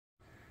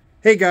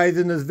Hey guys,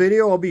 in this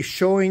video I'll be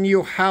showing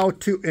you how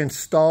to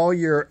install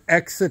your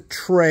exit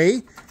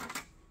tray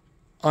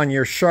on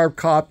your sharp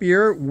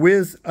copier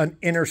with an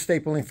inner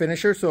stapling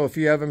finisher. So if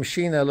you have a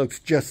machine that looks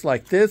just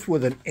like this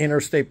with an inner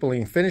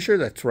stapling finisher,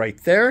 that's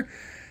right there.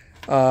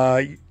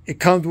 It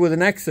comes with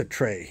an exit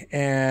tray,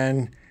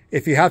 and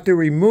if you have to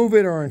remove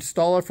it or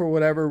install it for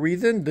whatever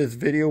reason, this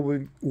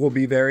video will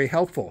be very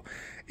helpful.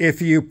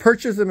 If you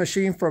purchase a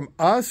machine from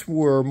us,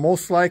 we're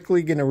most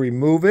likely going to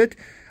remove it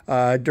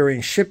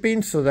during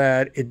shipping so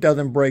that it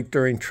doesn't break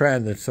during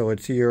transit. So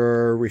it's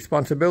your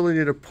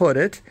responsibility to put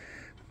it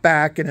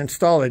back and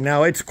install it.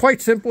 Now, it's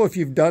quite simple if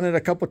you've done it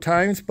a couple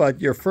times, but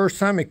your first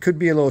time it could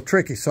be a little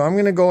tricky. So I'm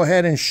going to go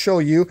ahead and show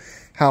you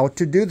how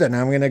to do that.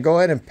 Now I'm going to go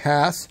ahead and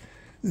pass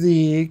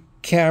the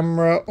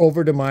camera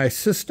over to my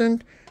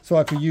assistant so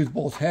I can use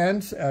both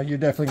hands. You're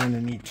definitely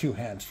going to need two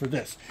hands for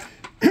this.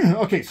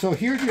 Okay, so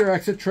here's your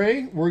exit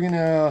tray. We're going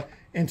to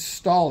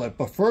install it,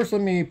 but first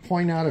let me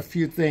point out a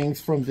few things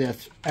from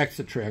this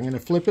exit tray. I'm going to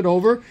flip it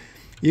over.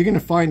 You're going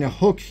to find a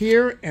hook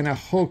here and a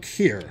hook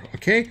here,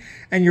 okay?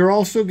 And you're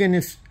also going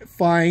to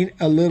find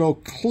a little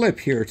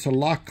clip here. It's a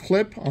lock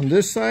clip on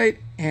this side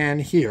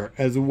and here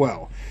as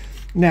well.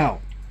 Now,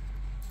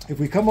 if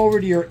we come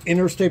over to your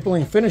inner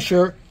stapling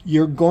finisher,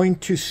 you're going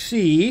to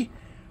see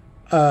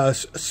a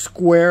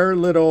square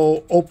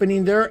little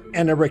opening there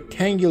and a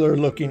rectangular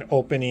looking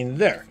opening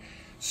there.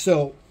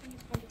 So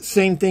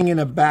same thing in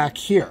the back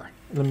here.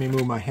 Let me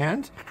move my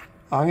hand.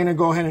 I'm going to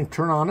go ahead and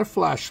turn on a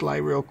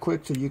flashlight real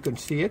quick so you can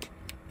see it.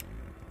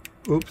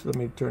 Oops, let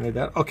me turn it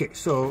down. Okay,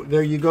 so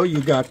there you go. You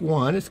got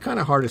one. It's kind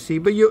of hard to see,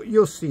 but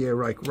you'll see it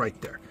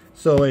right there.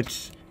 So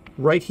it's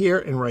right here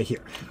and right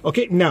here.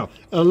 Okay, now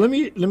let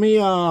me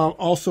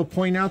also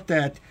point out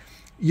that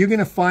you're going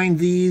to find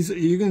these.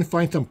 You're going to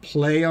find some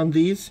play on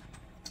these.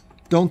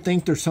 Don't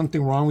think there's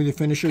something wrong with the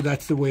finisher.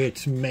 That's the way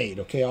it's made.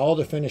 Okay, all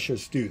the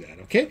finishers do that.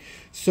 Okay,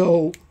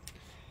 so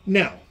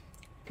now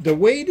the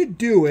way to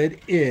do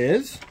it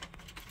is,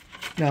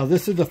 now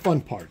this is the fun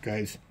part,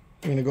 guys.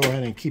 I'm going to go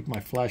ahead and keep my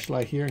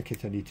flashlight here in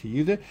case I need to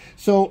use it.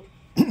 So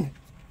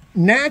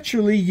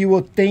naturally you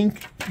will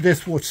think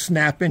this will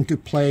snap into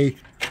play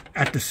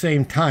at the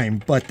same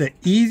time, but the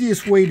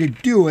easiest way to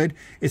do it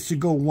is to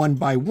go one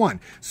by one.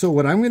 So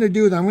what I'm going to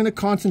do is I'm going to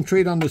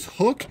concentrate on this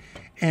hook,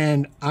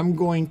 and I'm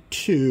going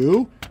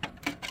to,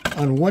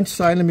 on one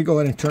side, let me go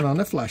ahead and turn on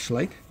the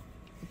flashlight.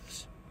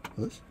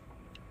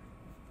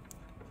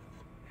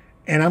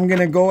 And I'm going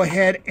to go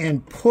ahead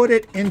and put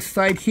it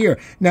inside here.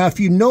 Now,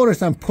 if you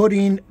notice, I'm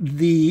putting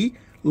the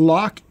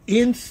lock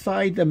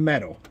inside the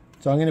metal.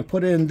 So I'm going to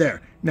put it in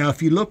there. Now,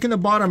 if you look in the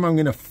bottom, I'm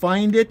going to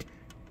find it.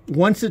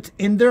 Once it's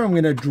in there, I'm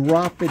going to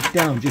drop it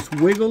down. Just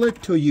wiggle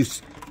it till you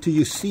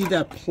see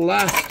that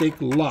plastic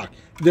lock.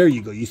 There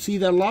you go. You see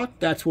that lock?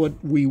 That's what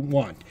we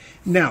want.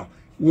 Now,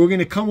 we're going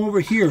to come over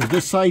here.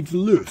 This side's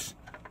loose.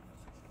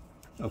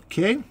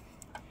 Okay.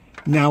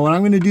 Now, what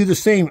I'm going to do the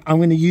same. I'm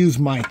going to use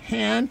my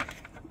hand,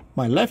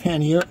 my left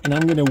hand here, and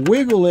I'm going to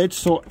wiggle it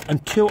so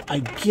until I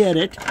get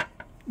it,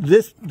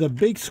 the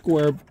big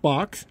square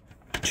box,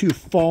 to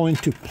fall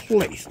into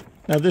place.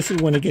 Now, this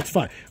is when it gets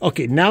fine.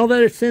 Okay, now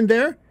that it's in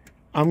there,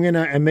 I'm going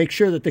to make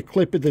sure that the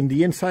clip is in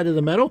the inside of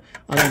the metal.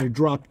 I'm going to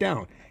drop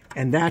down.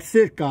 And that's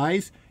it,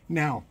 guys.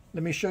 Now,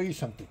 let me show you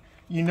something.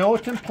 You know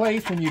it's in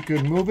place when you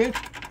can move it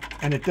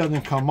and it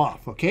doesn't come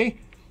off, okay?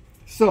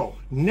 So,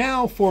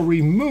 now for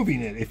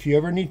removing it. If you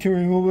ever need to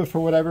remove it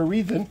for whatever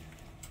reason,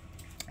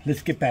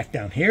 let's get back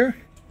down here.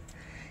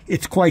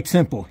 It's quite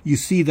simple. You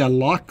see the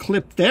lock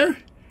clip there,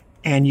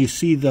 and you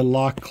see the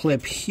lock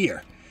clip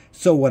here.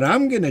 So what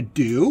I'm going to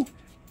do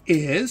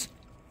is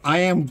I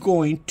am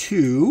going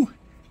to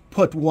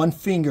put one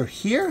finger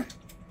here,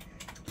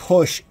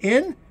 push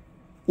in.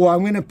 Well,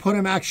 I'm going to put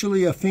them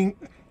actually a finger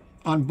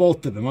on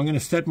both of them. I'm going to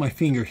set my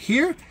finger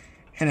here,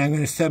 and I'm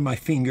going to set my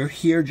finger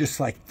here just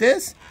like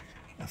this.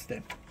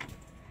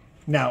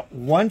 Now,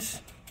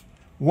 once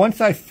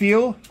I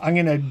feel, I'm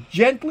going to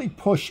gently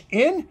push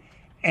in,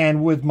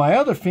 and with my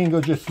other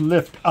finger, just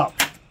lift up.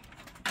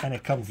 And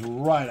it comes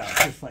right out,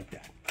 just like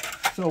that.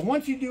 So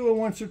once you do it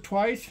once or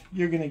twice,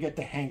 you're going to get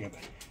the hang of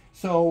it.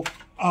 So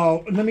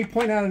let me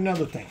point out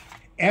another thing.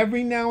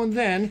 Every now and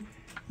then,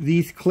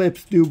 these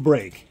clips do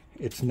break.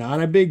 It's not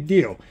a big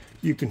deal.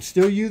 You can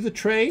still use the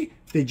tray.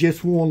 They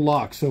just won't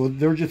lock. So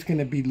they're just going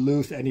to be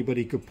loose.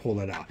 Anybody could pull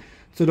it out.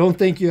 So don't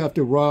think you have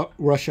to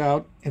rush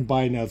out and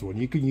buy another one.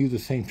 You can use the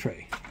same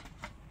tray.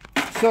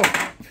 So,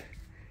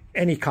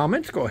 any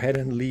comments, go ahead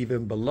and leave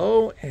them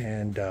below,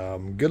 and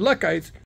good luck, guys.